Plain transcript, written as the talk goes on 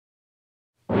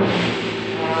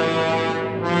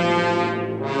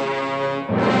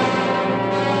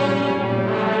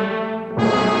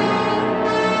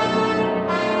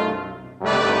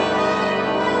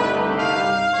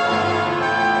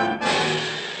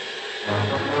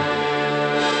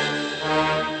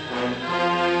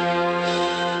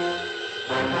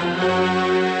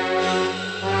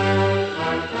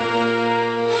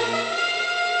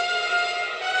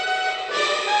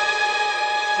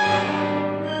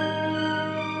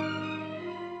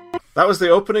That was the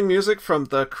opening music from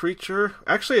The Creature.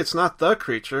 Actually, it's not The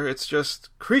Creature, it's just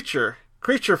Creature.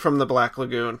 Creature from the Black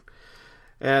Lagoon.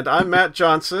 And I'm Matt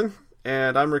Johnson,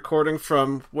 and I'm recording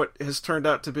from what has turned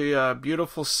out to be a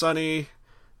beautiful sunny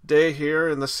day here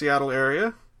in the Seattle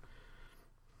area.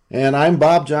 And I'm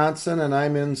Bob Johnson, and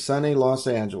I'm in sunny Los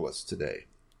Angeles today.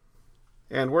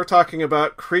 And we're talking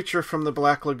about Creature from the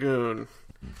Black Lagoon,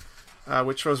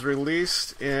 which was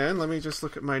released in, let me just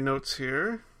look at my notes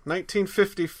here,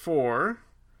 1954.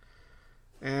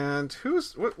 And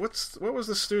what was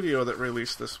the studio that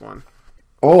released this one?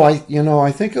 Oh, I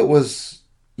think it was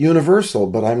Universal,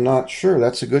 but I'm not sure.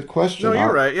 That's a good question. No,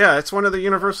 you're right. Yeah, it's one of the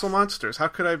Universal monsters. How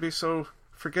could I be so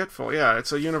forgetful? Yeah,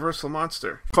 it's a Universal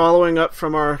monster. Following up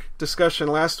from our discussion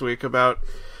last week about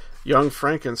Young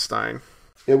Frankenstein.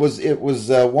 It was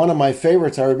one of my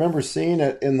favorites. I remember seeing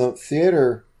it in the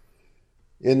theater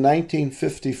in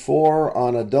 1954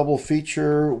 on a double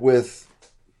feature with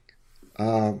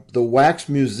the Wax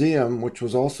Museum, which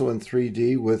was also in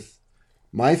 3D, with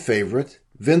my favorite,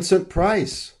 Vincent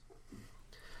Price.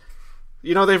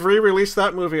 You know, they've re-released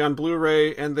that movie on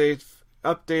Blu-ray, and they've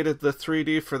updated the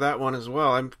 3D for that one as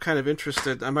well. I'm kind of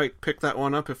interested. I might pick that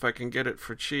one up if I can get it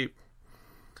for cheap.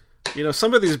 You know,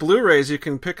 some of these Blu-rays, you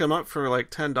can pick them up for like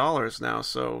 $10 now,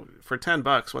 so for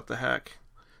 $10, what the heck?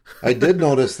 I did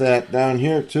notice that down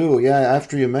here too. Yeah,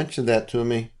 after you mentioned that to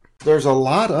me. There's a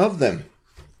lot of them.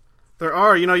 There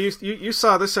are. You know, you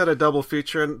saw this at a double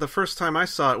feature, and the first time I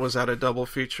saw it was at a double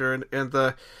feature, and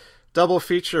the double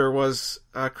feature was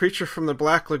Creature from the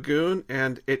Black Lagoon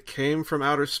and It Came from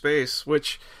Outer Space,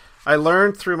 which I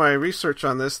learned through my research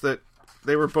on this that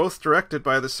they were both directed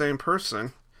by the same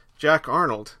person, Jack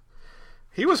Arnold.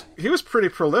 He was pretty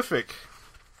prolific.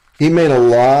 He made a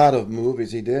lot of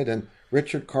movies, he did, and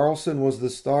Richard Carlson was the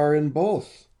star in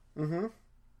both. Mm-hmm.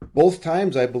 Both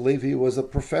times, I believe, he was a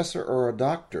professor or a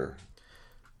doctor.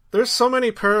 There's so many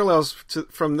parallels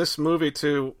from this movie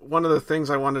to one of the things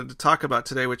I wanted to talk about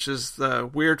today, which is the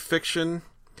Weird Fiction,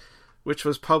 which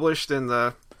was published in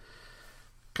the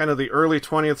kind of the early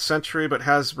 20th century, but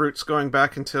has roots going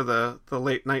back into the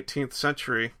late 19th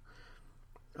century.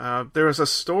 There was a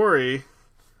story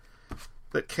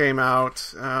that came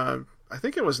out, I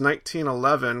think it was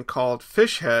 1911, called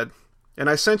Fishhead, and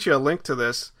I sent you a link to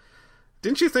this.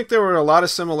 Didn't you think there were a lot of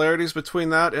similarities between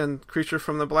that and Creature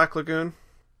from the Black Lagoon?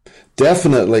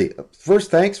 Definitely.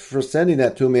 First, thanks for sending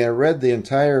that to me. I read the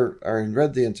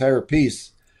entire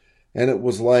piece, and it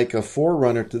was like a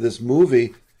forerunner to this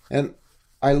movie. And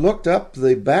I looked up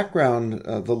the background,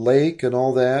 the lake and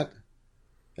all that,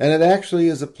 and it actually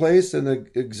is a place and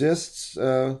it exists,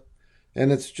 and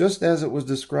it's just as it was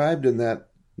described in that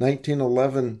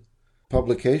 1911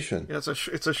 publication. Yeah,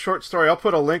 it's a short story. I'll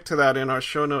put a link to that in our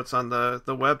show notes on the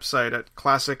website at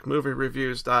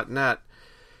classicmoviereviews.net.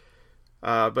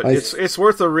 But it's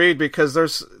worth a read because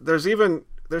there's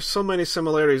so many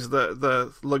similarities.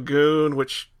 The lagoon,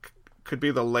 which could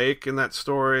be the lake in that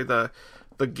story, the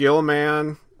gill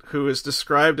man, who is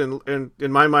described in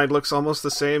my mind looks almost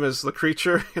the same as the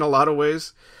creature in a lot of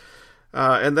ways,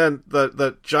 and then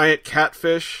the giant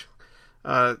catfish.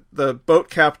 The boat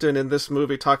captain in this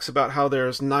movie talks about how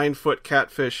there's 9-foot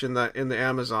catfish in the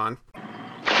Amazon.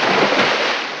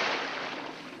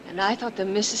 And I thought the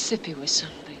Mississippi was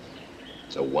something.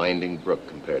 It's a winding brook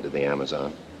compared to the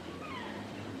Amazon.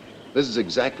 This is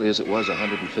exactly as it was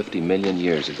 150 million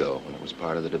years ago when it was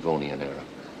part of the Devonian era.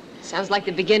 Sounds like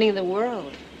the beginning of the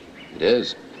world. It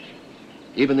is.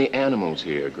 Even the animals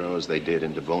here grow as they did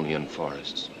in Devonian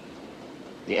forests.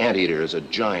 The anteater is a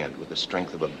giant with the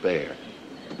strength of a bear.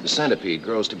 The centipede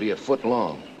grows to be a foot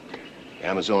long. The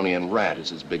Amazonian rat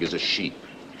is as big as a sheep.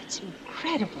 It's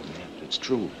incredible. Yeah, it's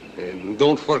true. And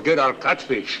don't forget our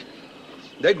catfish.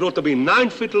 They grow to be 9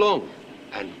 feet long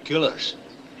and killers.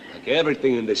 Like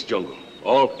everything in this jungle,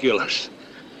 all killers.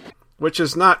 Which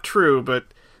is not true,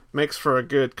 but makes for a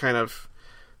good kind of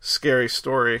scary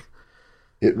story.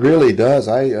 It really does.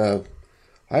 I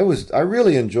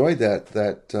really enjoyed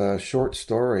that short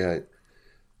story.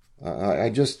 I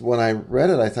just, when I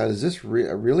read it, I thought, is this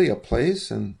really a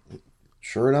place? And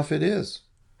sure enough, it is.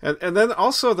 And then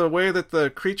also the way that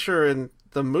the creature in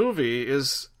the movie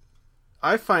is,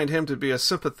 I find him to be a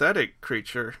sympathetic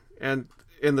creature. And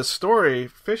in the story,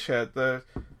 Fishhead, the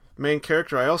main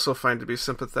character, I also find to be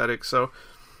sympathetic. So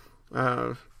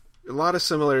a lot of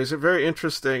similarities. They're very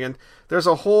interesting. And there's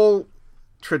a whole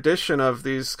tradition of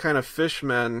these kind of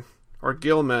fishmen or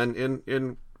gillmen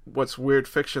in what's weird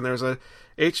fiction. There's a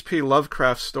H.P.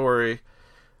 Lovecraft story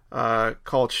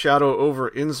called Shadow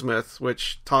over Innsmouth,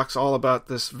 which talks all about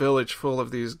this village full of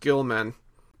these gillmen.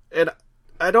 And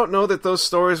I don't know that those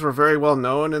stories were very well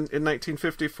known in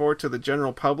 1954 to the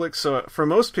general public. So for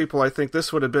most people, I think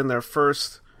this would have been their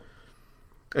first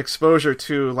exposure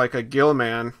to like a gill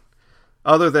man,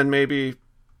 other than maybe,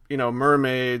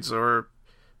 mermaids or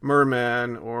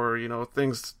mermen or,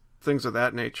 things of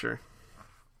that nature.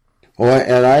 Well,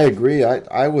 and I agree.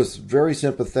 I was very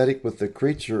sympathetic with the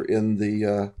creature in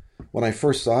the when I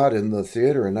first saw it in the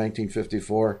theater in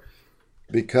 1954,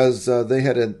 because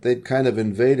they'd kind of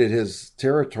invaded his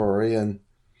territory, and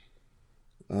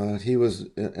he was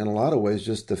in a lot of ways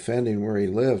just defending where he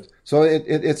lived. So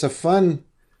it's a fun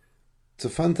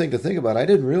thing to think about. I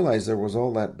didn't realize there was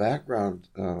all that background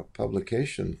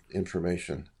publication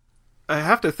information. I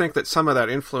have to think that some of that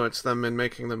influenced them in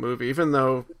making the movie, even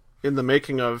though in the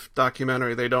making of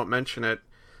documentary they don't mention it.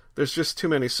 There's just too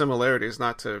many similarities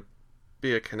not to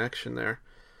be a connection there.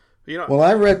 Well,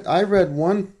 I read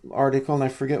one article, and I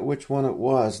forget which one it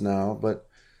was now, but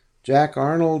Jack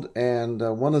Arnold and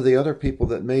one of the other people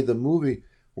that made the movie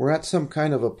were at some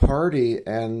kind of a party,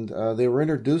 and they were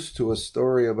introduced to a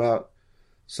story about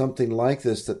something like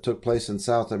this that took place in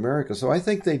South America. So I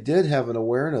think they did have an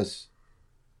awareness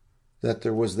that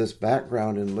there was this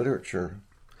background in literature.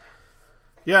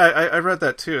 Yeah, I read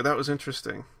that too. That was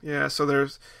interesting. Yeah, so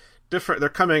there's they're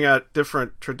coming at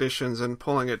different traditions and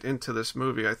pulling it into this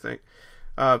movie, I think.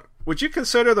 Would you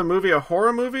consider the movie a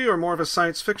horror movie or more of a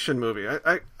science fiction movie?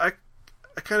 I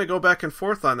kind of go back and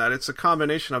forth on that. It's a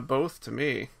combination of both to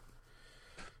me.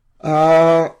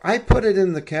 I put it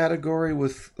in the category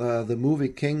with the movie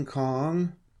King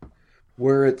Kong,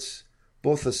 where it's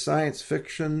both a science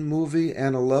fiction movie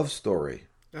and a love story.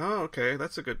 Oh, okay.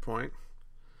 That's a good point.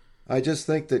 I just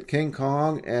think that King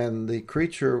Kong and the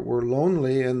creature were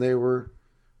lonely, and they were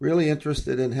really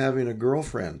interested in having a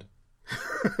girlfriend.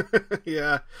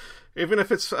 Yeah. Even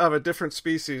if it's of a different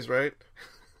species, right?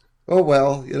 Oh,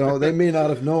 well, they may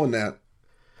not have known that.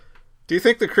 Do you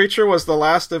think the creature was the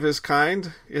last of his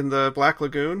kind in the Black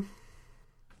Lagoon?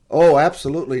 Oh,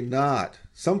 absolutely not.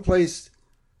 Someplace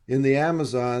in the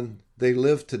Amazon, they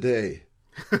live today.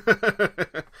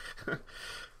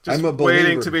 Just I'm a believer.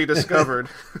 Waiting to be discovered.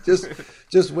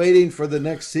 just waiting for the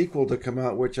next sequel to come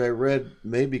out, which I read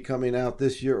may be coming out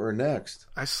this year or next.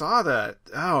 I saw that.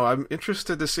 Oh, I'm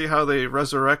interested to see how they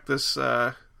resurrect this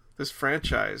this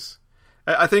franchise.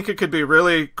 I think it could be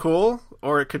really cool,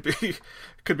 or it could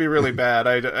be really bad.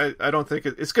 I don't think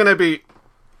it's going to be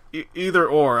either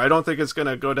or. I don't think it's going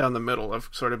to go down the middle of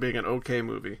sort of being an okay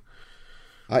movie.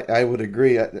 I would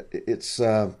agree. I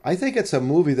think it's a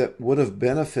movie that would have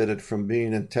benefited from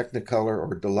being in Technicolor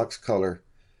or Deluxe Color.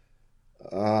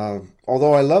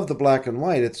 Although I love the black and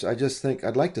white, I just think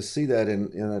I'd like to see that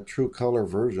in a true color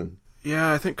version.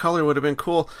 Yeah, I think color would have been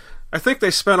cool. I think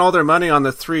they spent all their money on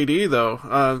the 3D,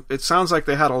 though. It sounds like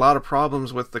they had a lot of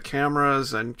problems with the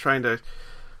cameras and trying to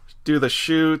do the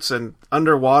shoots, and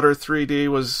underwater 3D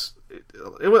was.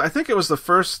 I think it was the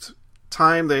first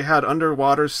time they had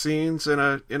underwater scenes in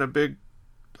a big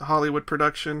Hollywood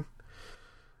production.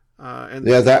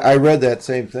 I read that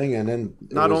same thing, and then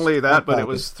not only that, but it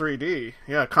was 3D.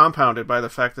 Yeah, compounded by the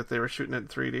fact that they were shooting it in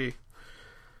 3D.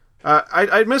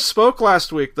 I misspoke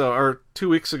last week, though, or 2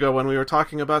 weeks ago when we were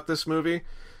talking about this movie.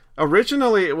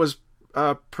 Originally, it was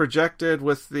projected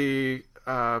with the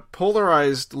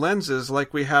polarized lenses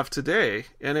like we have today,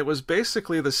 and it was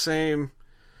basically the same,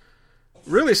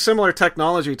 really similar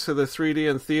technology to the 3D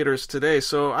in theaters today.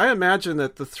 So I imagine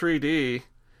that the 3D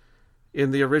in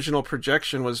the original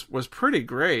projection was pretty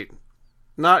great.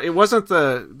 It wasn't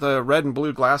the red and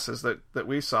blue glasses that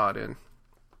we saw it in.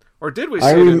 Or did we see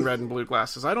it in red and blue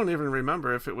glasses? I don't even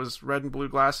remember if it was red and blue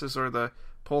glasses or the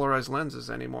polarized lenses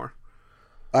anymore.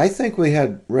 I think we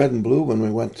had red and blue when we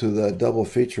went to the double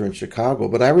feature in Chicago.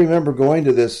 But I remember going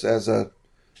to this as a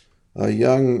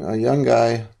young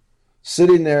guy,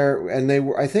 sitting there, and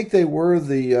I think they were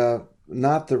the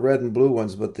not the red and blue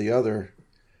ones, but the other,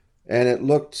 and it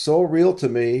looked so real to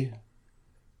me.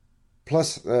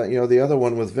 Plus, the other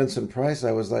one with Vincent Price,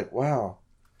 I was like, wow.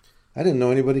 I didn't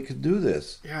know anybody could do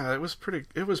this. Yeah, it was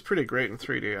pretty great in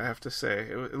 3D, I have to say.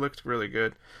 It looked really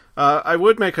good. I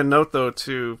would make a note, though,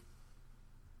 to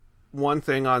one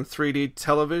thing on 3D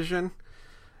television.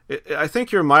 I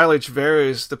think your mileage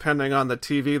varies depending on the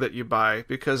TV that you buy,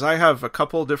 because I have a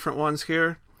couple different ones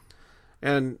here.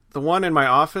 And the one in my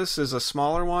office is a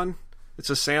smaller one. It's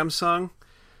a Samsung,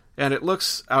 and it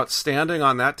looks outstanding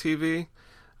on that TV.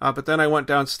 But then I went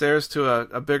downstairs to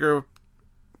a bigger,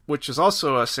 which is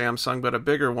also a Samsung, but a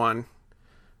bigger one,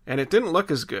 and it didn't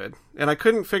look as good. And I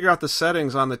couldn't figure out the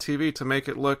settings on the TV to make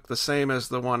it look the same as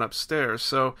the one upstairs.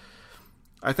 So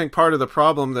I think part of the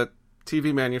problem that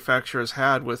TV manufacturers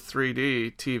had with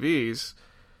 3D TVs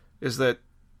is that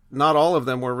not all of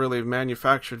them were really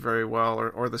manufactured very well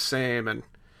or the same. And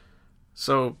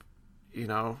so, you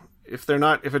know, if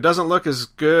it doesn't look as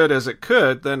good as it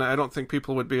could, then I don't think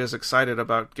people would be as excited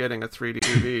about getting a 3D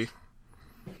TV.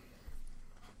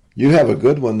 You have a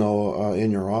good one, though,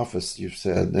 in your office, you've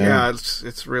said. Yeah,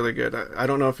 it's really good. I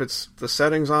don't know if it's the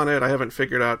settings on it. I haven't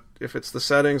figured out if it's the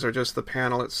settings or just the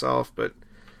panel itself, but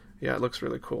yeah, it looks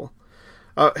really cool.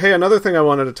 Hey, another thing I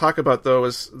wanted to talk about, though,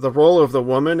 is the role of the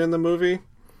woman in the movie.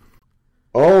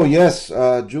 Oh, yes.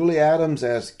 Julie Adams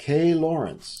as Kay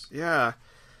Lawrence. Yeah.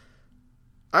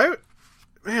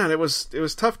 Man, it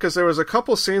was tough because there was a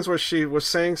couple scenes where she was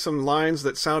saying some lines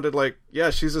that sounded like, yeah,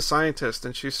 she's a scientist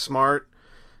and she's smart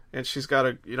and she's got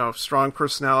a, you know, strong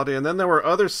personality. And then there were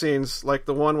other scenes like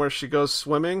the one where she goes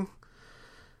swimming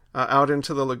out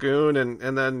into the lagoon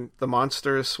and then the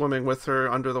monster is swimming with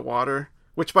her under the water,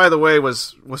 which, by the way,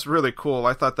 was really cool.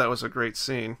 I thought that was a great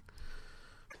scene.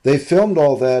 They filmed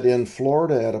all that in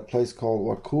Florida at a place called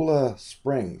Wakulla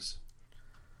Springs.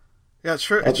 Yeah,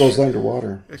 sure. That goes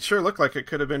underwater. It sure looked like it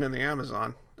could have been in the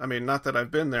Amazon. I mean, not that I've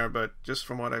been there, but just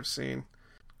from what I've seen.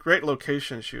 Great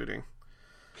location shooting.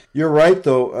 You're right,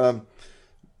 though.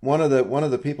 One of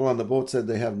the people on the boat said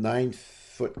they have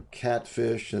 9-foot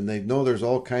catfish, and they know there's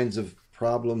all kinds of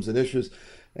problems and issues.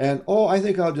 And, I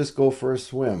think I'll just go for a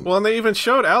swim. Well, and they even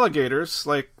showed alligators,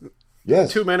 like,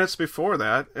 yes, 2 minutes before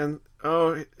that. And,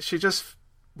 she just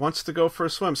wants to go for a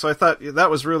swim. So I thought that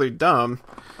was really dumb.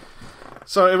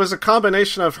 So it was a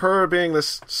combination of her being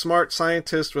this smart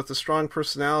scientist with a strong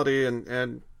personality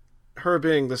and her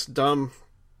being this dumb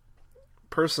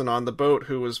person on the boat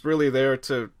who was really there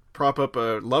to prop up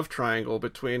a love triangle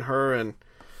between her and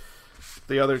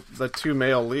the two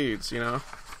male leads, you know?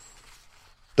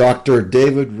 Dr.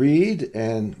 David Reed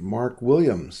and Mark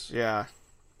Williams. Yeah.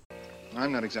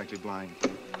 I'm not exactly blind.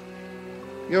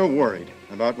 You're worried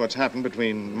about what's happened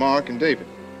between Mark and David.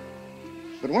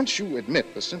 But once you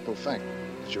admit the simple fact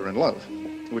that you're in love,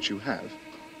 which you have,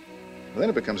 then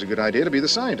it becomes a good idea to be the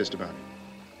scientist about it.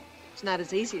 It's not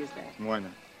as easy as that. Why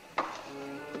not?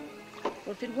 Well,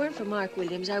 if it weren't for Mark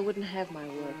Williams, I wouldn't have my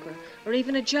work or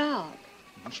even a job.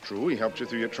 That's true. He helped you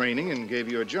through your training and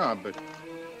gave you a job, but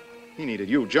he needed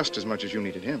you just as much as you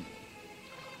needed him.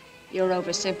 You're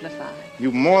oversimplifying.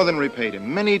 You more than repaid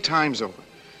him, many times over.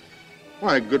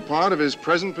 Why, a good part of his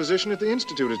present position at the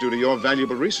Institute is due to your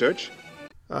valuable research.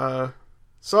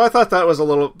 So I thought that was a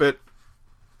little bit,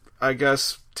 I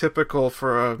guess, typical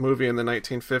for a movie in the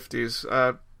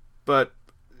 1950s. But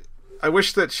I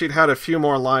wish that she'd had a few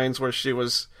more lines where she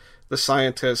was the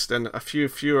scientist and a few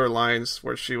fewer lines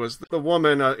where she was the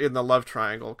woman in the love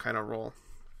triangle kind of role.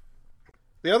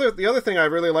 The other thing I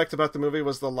really liked about the movie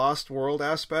was the Lost World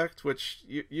aspect, which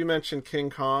you mentioned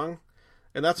King Kong.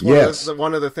 And that's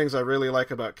one of the things I really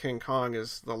like about King Kong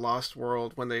is the Lost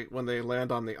World when they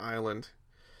land on the island.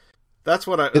 That's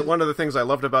one of the things I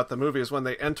loved about the movie is when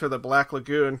they enter the Black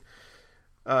Lagoon,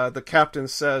 the captain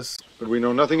says, "But we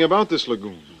know nothing about this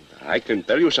lagoon." I can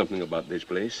tell you something about this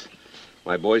place.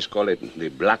 My boys call it the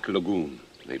Black Lagoon,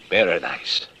 the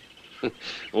paradise.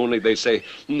 Only they say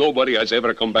nobody has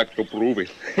ever come back to prove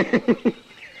it.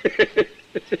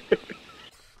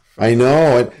 I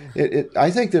know.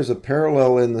 I think there's a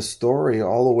parallel in the story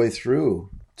all the way through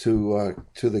to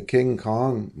the King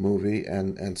Kong movie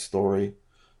and story,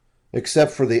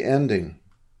 except for the ending,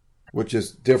 which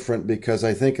is different because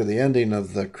I think of the ending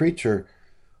of The Creature,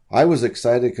 I was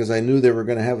excited because I knew they were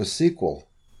going to have a sequel.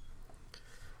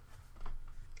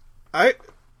 I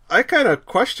kind of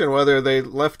question whether they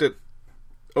left it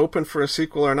open for a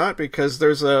sequel or not because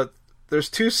there's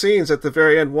two scenes at the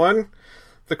very end. One,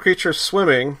 the creature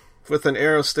swimming with an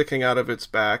arrow sticking out of its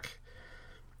back,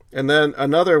 and then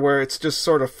another where it's just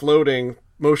sort of floating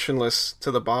motionless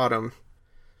to the bottom.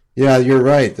 Yeah, you're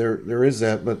right. There is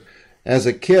that. But as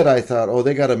a kid, I thought,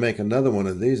 they got to make another one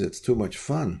of these. It's too much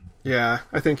fun. Yeah,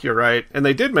 I think you're right. And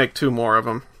they did make 2 more of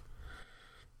them.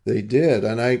 They did.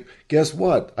 And guess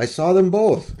what? I saw them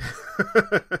both.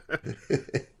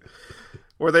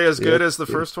 Were they as good as the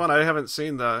first one? I haven't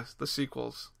seen the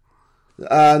sequels.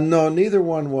 No, neither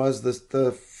one was.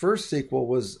 The first sequel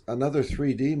was another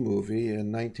 3D movie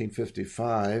in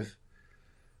 1955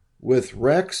 with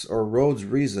Rex or Rhodes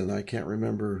Reason. I can't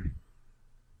remember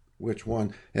which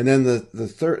one. And then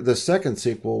the second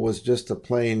sequel was just a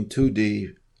plain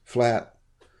 2D flat.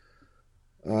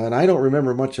 And I don't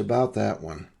remember much about that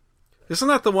one. Isn't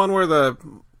that the one where the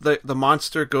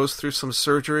monster goes through some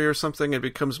surgery or something and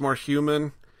becomes more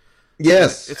human?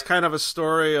 Yes. It's kind of a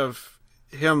story of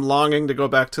him longing to go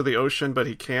back to the ocean, but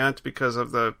he can't because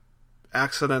of the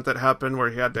accident that happened where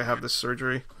he had to have this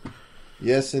surgery.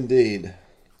 Yes, indeed.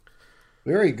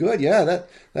 Very good. Yeah,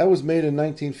 that was made in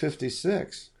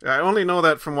 1956. I only know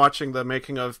that from watching the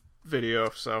making of video,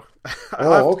 so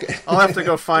okay. I'll have to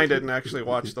go find it and actually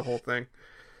watch the whole thing.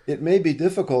 It may be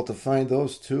difficult to find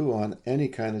those two on any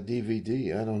kind of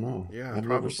DVD. I don't know. Yeah, I've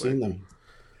probably. never seen them.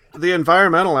 The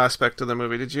environmental aspect of the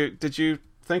movie, did you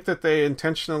think that they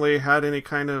intentionally had any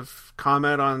kind of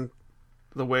comment on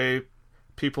the way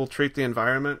people treat the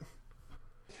environment?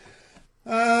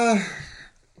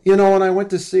 When I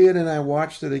went to see it and I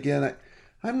watched it again,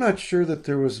 I'm not sure that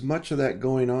there was much of that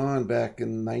going on back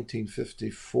in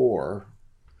 1954.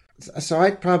 So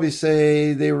I'd probably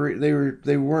say they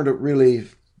weren't really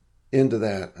into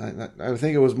that. I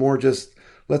think it was more just,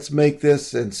 let's make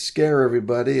this and scare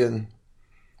everybody and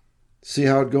see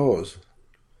how it goes.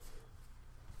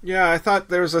 Yeah, I thought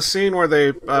there was a scene where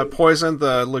they poisoned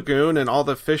the lagoon and all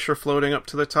the fish are floating up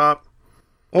to the top.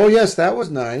 Oh, yes, that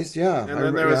was nice, yeah. And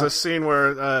then there was a scene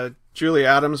where Julie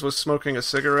Adams was smoking a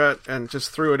cigarette and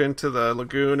just threw it into the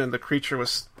lagoon, and the creature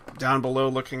was down below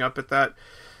looking up at that.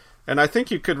 And I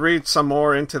think you could read some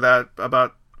more into that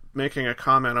about making a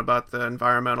comment about the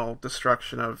environmental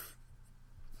destruction of,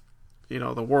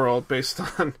 the world based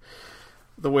on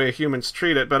the way humans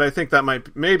treat it. But I think that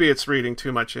maybe it's reading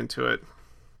too much into it.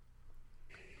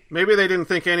 Maybe they didn't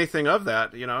think anything of that.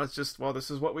 It's just, well, this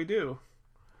is what we do.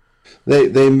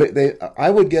 I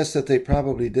would guess that they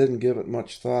probably didn't give it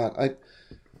much thought.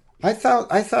 I thought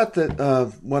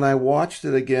that when I watched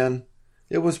it again,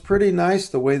 it was pretty nice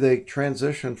the way they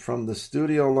transitioned from the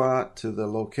studio lot to the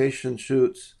location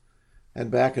shoots and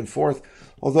back and forth.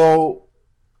 Although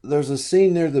there's a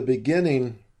scene near the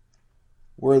beginning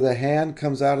where the hand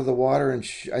comes out of the water, and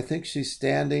I think she's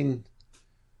standing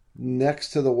next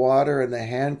to the water and the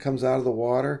hand comes out of the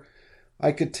water.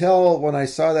 I could tell when I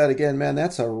saw that again, man,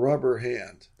 that's a rubber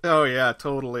hand. Oh yeah,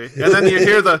 totally. And then you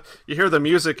hear the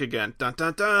music again. Dun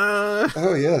dun dun.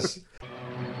 Oh yes.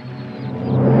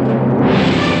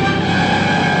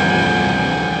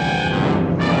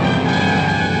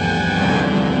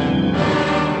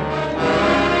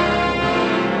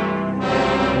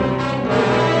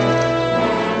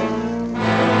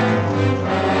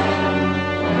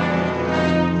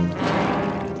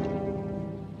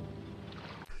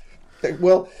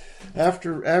 Well,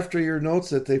 after your notes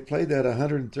that they played that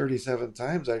 137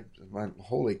 times,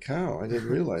 holy cow, I didn't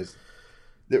realize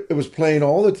it was playing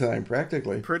all the time,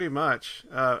 practically. Pretty much.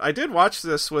 I did watch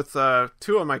this with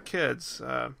two of my kids.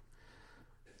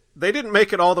 They didn't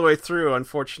make it all the way through,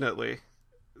 unfortunately.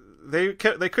 They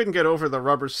couldn't get over the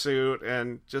rubber suit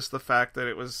and just the fact that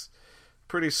it was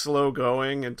pretty slow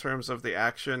going in terms of the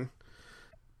action.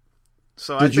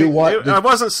 So I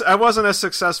wasn't as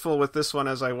successful with this one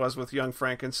as I was with Young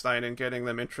Frankenstein in getting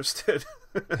them interested.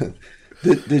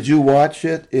 Did you watch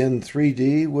it in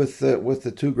 3D with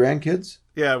the two grandkids?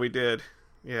 Yeah, we did.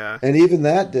 Yeah, and even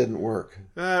that didn't work.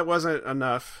 It wasn't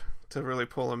enough to really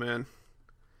pull them in.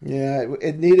 Yeah,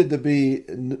 it needed to be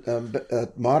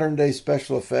modern day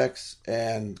special effects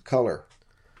and color.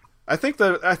 I think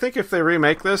if they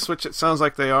remake this, which it sounds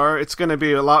like they are, it's going to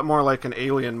be a lot more like an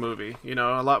Alien movie.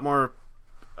 A lot more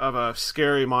of a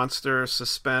scary monster,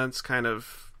 suspense, kind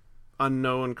of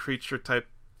unknown creature type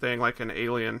thing, like an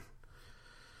Alien.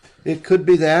 It could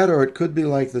be that, or it could be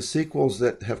like the sequels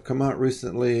that have come out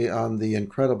recently on The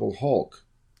Incredible Hulk,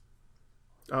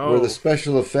 where the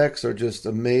special effects are just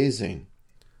amazing.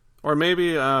 Or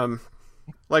maybe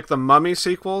like the Mummy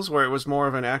sequels, where it was more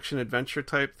of an action-adventure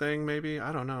type thing, maybe?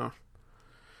 I don't know.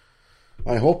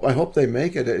 I hope they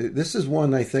make it. This is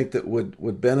one I think that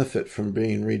would benefit from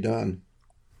being redone.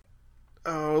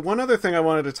 One other thing I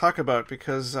wanted to talk about,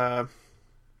 because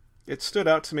it stood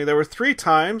out to me. There were 3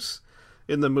 times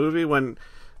in the movie when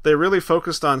they really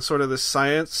focused on sort of the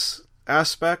science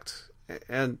aspect,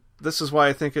 and this is why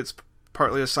I think it's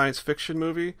partly a science fiction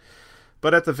movie.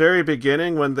 But at the very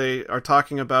beginning, when they are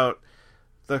talking about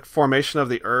the formation of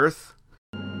the Earth.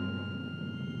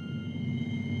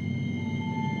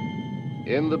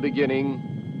 In the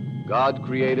beginning, God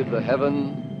created the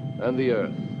heaven and the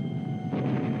earth.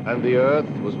 And the earth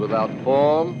was without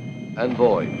form and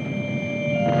void.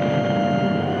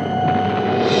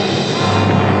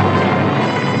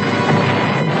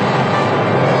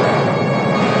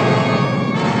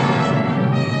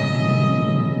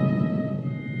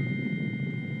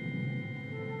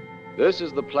 This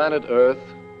is the planet Earth,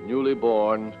 newly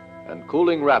born and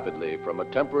cooling rapidly from a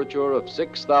temperature of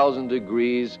 6,000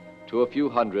 degrees to a few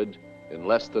hundred in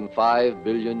less than 5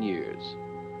 billion years.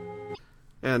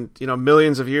 And,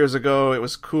 millions of years ago, it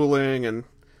was cooling and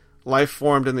life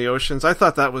formed in the oceans. I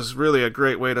thought that was really a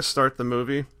great way to start the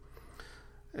movie.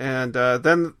 And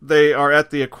then they are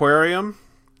at the aquarium,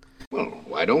 Well,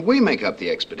 why don't we make up the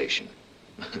expedition?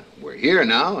 We're here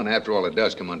now, and after all, it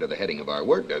does come under the heading of our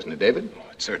work, doesn't it, David?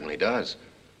 Oh, it certainly does.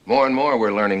 More and more,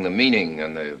 we're learning the meaning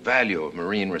and the value of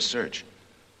marine research.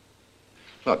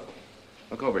 Look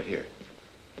over here.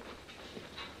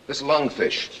 This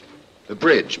lungfish, the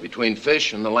bridge between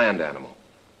fish and the land animal.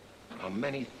 How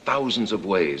many thousands of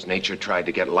ways nature tried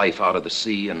to get life out of the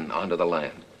sea and onto the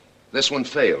land. This one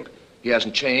failed. He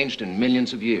hasn't changed in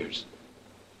millions of years.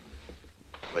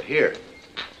 But here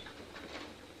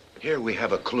we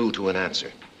have a clue to an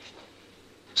answer.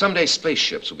 Someday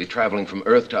spaceships will be traveling from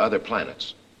Earth to other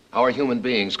planets. How are human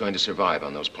beings going to survive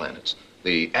on those planets?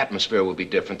 The atmosphere will be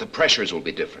different. The pressures will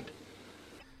be different.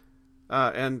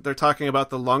 And they're talking about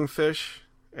the lungfish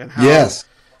and how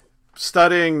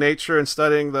studying nature and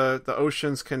studying the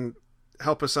oceans can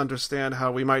help us understand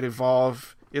how we might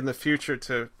evolve in the future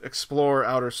to explore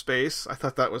outer space. I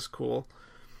thought that was cool.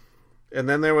 And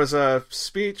then there was a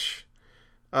speech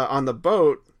on the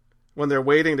boat when they're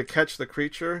waiting to catch the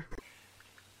creature.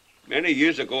 Many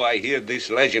years ago, I heard this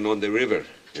legend on the river.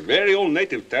 A very old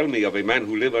native tell me of a man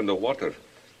who lived underwater.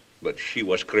 But she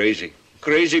was crazy.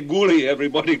 Crazy Ghoulie,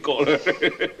 everybody call her.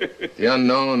 The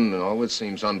unknown always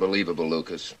seems unbelievable,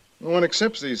 Lucas. Well, one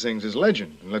accepts these things as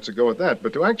legend and lets it go at that.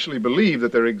 But to actually believe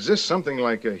that there exists something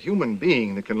like a human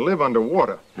being that can live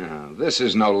underwater. This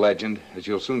is no legend, as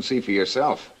you'll soon see for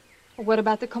yourself. Well, what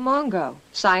about the Comongo?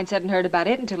 Science hadn't heard about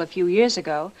it until a few years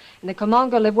ago, and the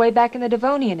Comongo lived way back in the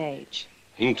Devonian age.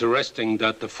 Interesting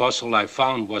that the fossil I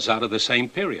found was out of the same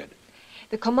period.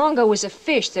 The Comongo was a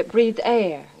fish that breathed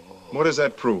air. What does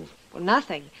that prove? Well,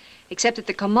 nothing, except that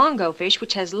the Comongo fish,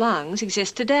 which has lungs,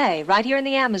 exists today, right here in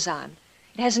the Amazon.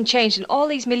 It hasn't changed in all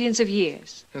these millions of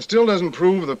years. It still doesn't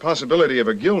prove the possibility of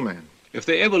a gillman. If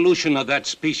the evolution of that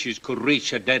species could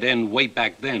reach a dead end way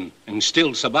back then and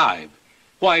still survive,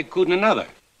 why couldn't another?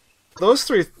 Those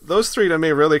three to me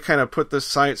really kind of put this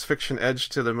science fiction edge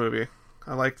to the movie.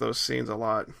 I like those scenes a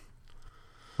lot.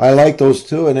 I like those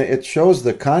too, and it shows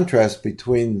the contrast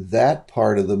between that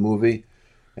part of the movie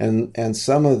and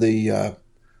some of the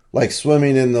like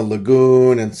swimming in the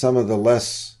lagoon and some of the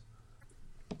less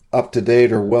up to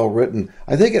date or well written.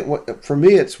 I think for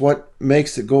me it's what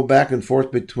makes it go back and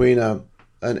forth between an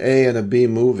A and a B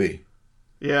movie.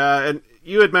 Yeah, and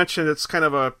you had mentioned it's kind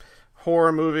of a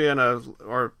horror movie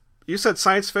or you said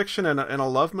science fiction and a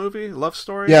love movie, love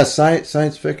story? Yeah,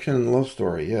 science fiction and love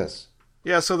story, yes.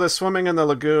 Yeah, so the swimming in the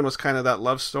lagoon was kind of that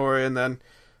love story, and then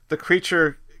the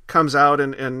creature comes out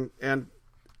and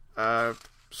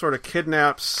sort of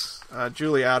kidnaps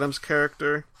Julie Adams'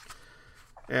 character,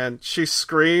 and she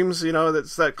screams,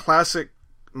 that's that classic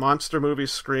monster movie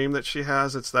scream that she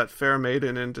has. It's that fair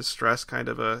maiden in distress kind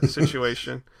of a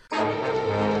situation.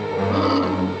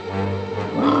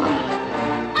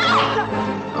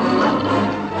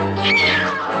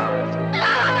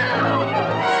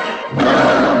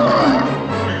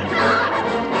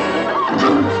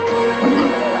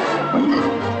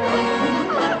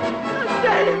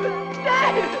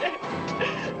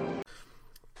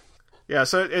 Yeah,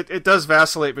 so it does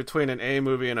vacillate between an A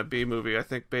movie and a B movie, I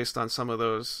think, based on some of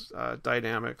those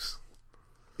dynamics.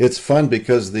 It's fun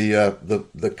because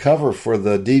the cover for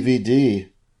the DVD,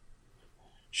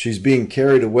 she's being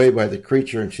carried away by the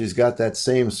creature, and she's got that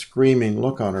same screaming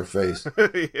look on her face.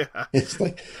 Yeah, it's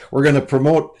like we're going to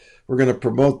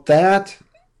promote that,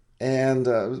 and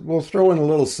we'll throw in a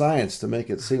little science to make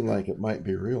it seem like it might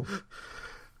be real.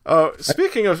 Oh,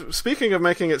 speaking of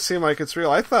making it seem like it's real,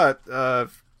 I thought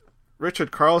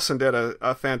Richard Carlson did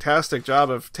a fantastic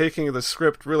job of taking the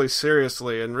script really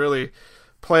seriously and really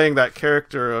playing that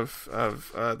character of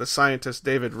the scientist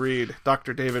David Reed,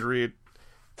 Dr. David Reed,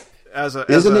 as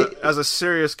a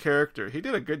serious character. He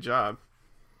did a good job.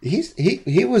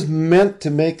 He was meant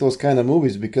to make those kind of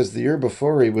movies because the year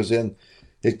before he was in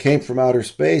It Came from Outer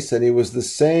Space, and he was the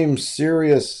same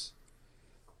serious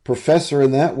professor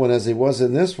in that one as he was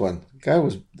in this one. The guy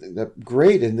was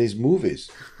great in these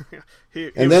movies.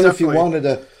 And then if you wanted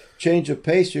a change of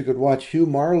pace, you could watch Hugh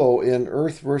Marlowe in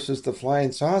Earth versus the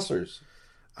Flying Saucers,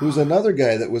 who's another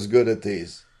guy that was good at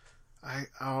these.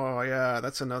 Yeah,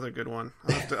 that's another good one.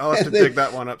 I'll have to dig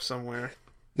that one up somewhere.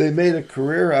 They made a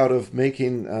career out of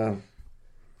making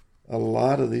a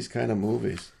lot of these kind of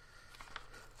movies.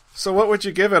 So what would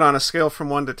you give it on a scale from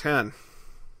 1 to 10?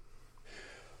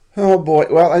 Oh boy!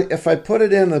 Well, if I put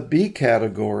it in the B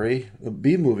category, the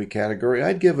B movie category,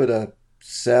 I'd give it a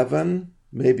 7,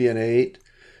 maybe an 8.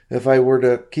 If I were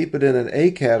to keep it in an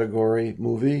A category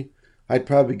movie, I'd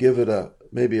probably give it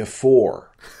maybe a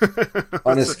 4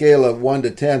 on a scale of 1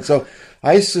 to 10. So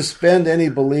I suspend any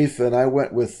belief, and I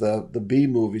went with the B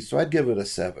movie, so I'd give it a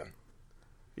 7.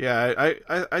 Yeah,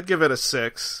 I'd give it a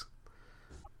 6.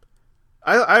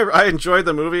 I enjoyed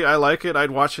the movie. I like it. I'd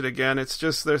watch it again. It's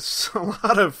just there's a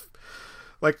lot of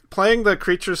like playing the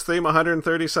Creatures theme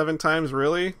 137 times,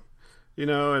 really,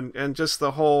 and just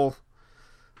the whole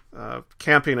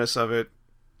campiness of it,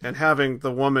 and having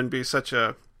the woman be such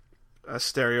a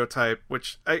stereotype,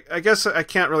 which I guess I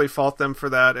can't really fault them for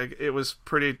that. It was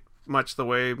pretty much the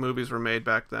way movies were made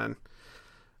back then.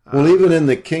 Well, even in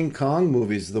the King Kong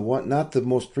movies, the one, not the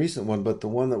most recent one, but the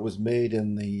one that was made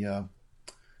in the,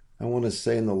 I want to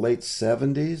say in the late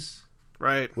 70s.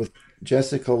 Right. With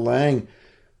Jessica Lange,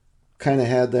 kind of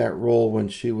had that role when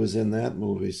she was in that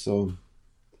movie. So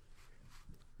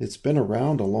it's been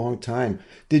around a long time.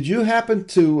 Did you happen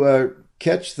to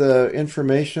catch the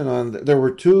information on, there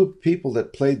were two people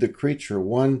that played the creature,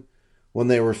 one when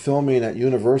they were filming at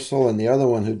Universal and the other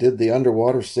one who did the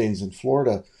underwater scenes in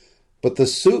Florida. But the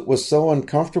suit was so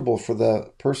uncomfortable for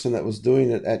the person that was doing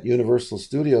it at Universal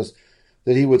Studios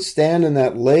that he would stand in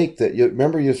that lake that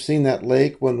remember you've seen that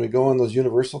lake when we go on those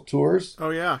Universal tours?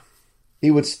 Oh, yeah. He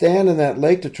would stand in that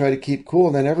lake to try to keep cool,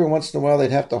 and then every once in a while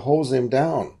they'd have to hose him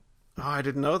down. Oh, I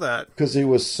didn't know that. Because he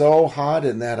was so hot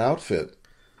in that outfit.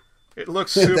 It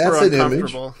looks super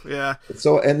uncomfortable. Yeah.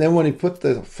 So, and then when he put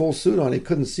the full suit on, he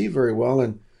couldn't see very well,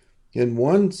 and in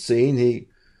one scene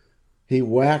he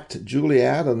whacked Julie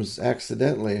Adams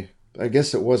accidentally. I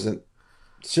guess it wasn't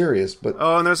serious, but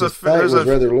and there's his fight was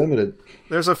rather limited.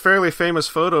 There's a fairly famous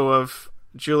photo of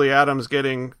Julie Adams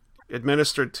getting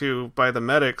administered to by the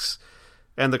medics,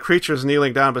 and the creature's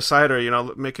kneeling down beside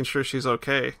her, making sure she's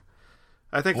okay.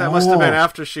 I think that must have been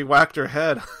after she whacked her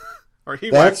head, or he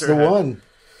whacked her head.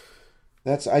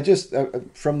 That's the one. I just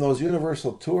from those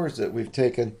Universal tours that we've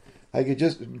taken, I could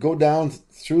just go down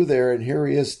through there, and here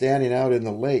he is standing out in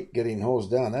the lake getting hosed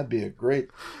down. That'd be a great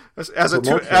as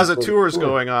a tour's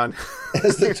going on.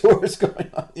 As the tour's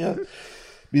going on, yeah,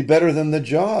 be better than the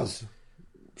Jaws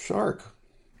shark.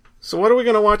 So what are we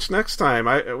going to watch next time?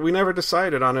 We never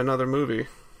decided on another movie.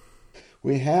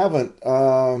 We haven't.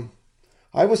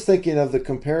 I was thinking of the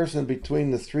comparison between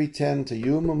the 3:10 to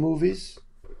Yuma movies,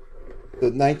 the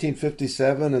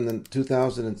 1957 and the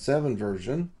 2007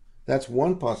 version. That's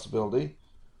one possibility.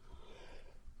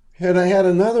 And I had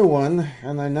another one,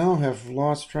 and I now have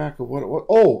lost track of what it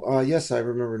was. Yes, I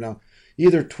remember now.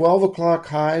 Either 12 O'Clock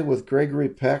High with Gregory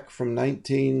Peck from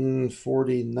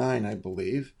 1949, I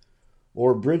believe,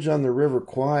 or Bridge on the River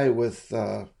Kwai with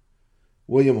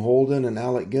William Holden and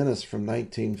Alec Guinness from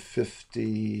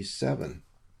 1957.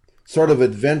 Sort of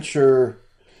adventure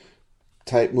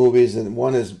type movies, and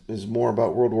one is more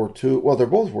about World War II. Well, they're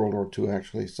both World War II,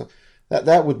 actually, so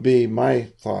that would be my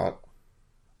thought.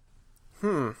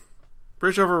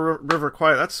 Bridge over River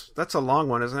Kwai, that's a long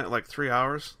one, isn't it? Like 3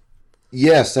 hours?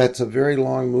 Yes, that's a very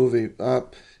long movie.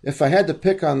 If I had to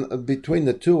pick on between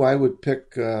the two, I would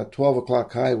pick 12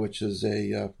 O'Clock High, which is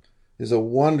a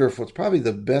wonderful, it's probably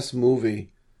the best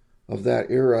movie of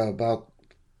that era about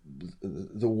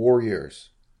the war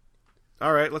years.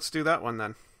 All right, let's do that one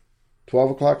then.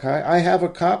 12 O'Clock High. I have a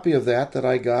copy of that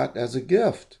I got as a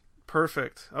gift.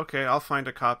 Perfect. Okay, I'll find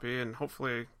a copy, and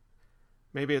hopefully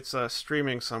maybe it's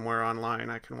streaming somewhere online.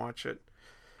 I can watch it.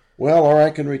 Well, or I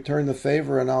can return the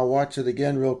favor and I'll watch it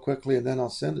again real quickly and then I'll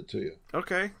send it to you.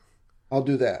 Okay. I'll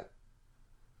do that.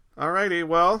 All righty.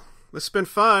 Well, this has been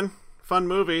fun. Fun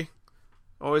movie.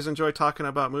 Always enjoy talking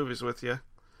about movies with you.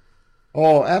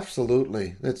 Oh,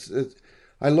 absolutely.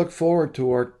 I look forward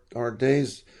to our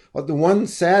days. The one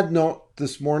sad note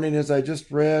this morning is I just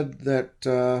read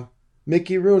that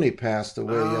Mickey Rooney passed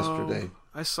away yesterday.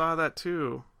 I saw that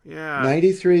too. Yeah.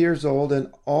 93 years old,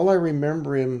 and all I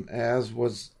remember him as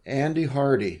was Andy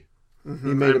Hardy. Mm-hmm.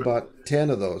 He made about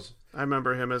 10 of those. I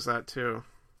remember him as that too.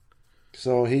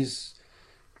 So he's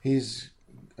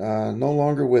no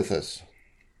longer with us.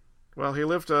 Well, he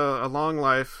lived a long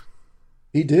life.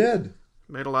 He did.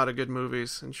 Made a lot of good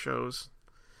movies and shows.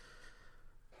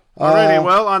 Alrighty,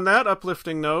 well, on that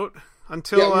uplifting note,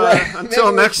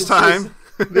 until next time.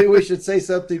 Maybe we should say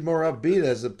something more upbeat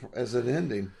as an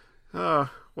ending.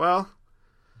 Well,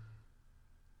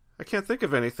 I can't think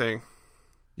of anything.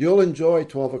 You'll enjoy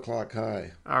 12 O'Clock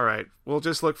High. All right. We'll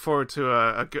just look forward to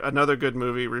another good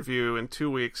movie review in 2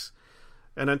 weeks.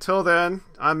 And until then,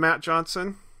 I'm Matt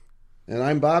Johnson. And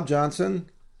I'm Bob Johnson.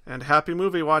 And happy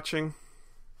movie watching.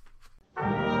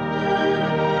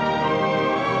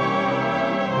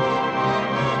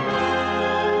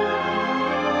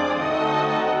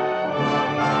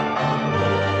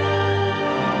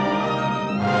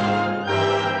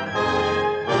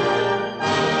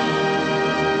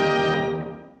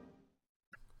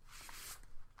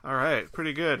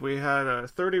 pretty good. We had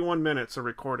 31 minutes of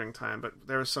recording time, but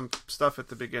there was some stuff at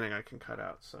the beginning I can cut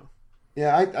out. So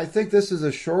yeah, I think this is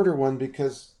a shorter one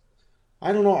because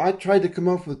I don't know. I tried to come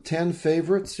up with 10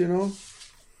 favorites. We're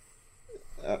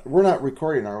not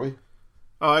recording, are we?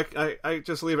 Oh, I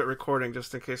just leave it recording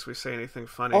just in case we say anything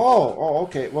funny. Oh,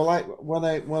 okay. Well,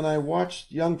 when I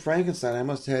watched Young Frankenstein, I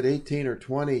must have had 18 or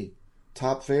 20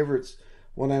 top favorites.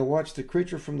 When I watched The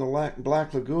Creature from the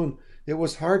Black Lagoon, it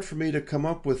was hard for me to come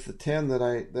up with the 10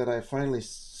 that I finally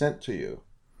sent to you.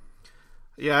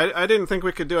 Yeah, I didn't think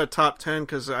we could do a top 10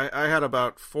 because I had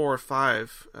about 4 or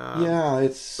 5. Yeah,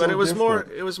 it's so but it was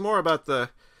different. It was more about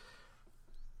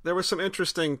there were some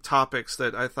interesting topics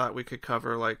that I thought we could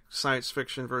cover, like science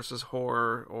fiction versus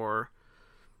horror, or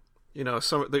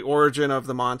the origin of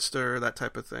the monster, that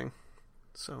type of thing.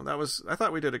 So I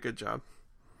thought we did a good job.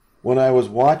 When I was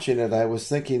watching it, I was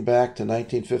thinking back to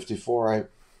 1954.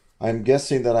 I'm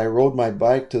guessing that I rode my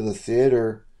bike to the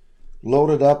theater,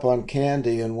 loaded up on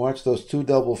candy, and watched those 2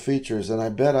 double features, and I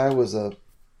bet I was a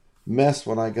mess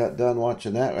when I got done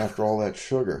watching that after all that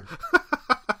sugar.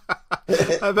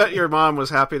 I bet your mom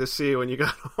was happy to see you when you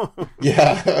got home.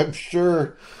 Yeah, I'm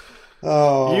sure.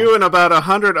 Oh. You and about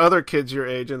 100 other kids your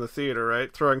age in the theater,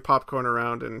 right? Throwing popcorn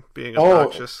around and being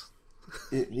obnoxious.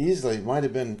 It easily might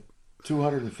have been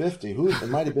 250. It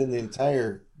might have been the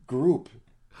entire group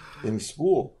in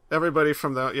school. Everybody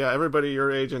everybody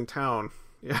your age in town.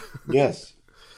 Yeah. Yes.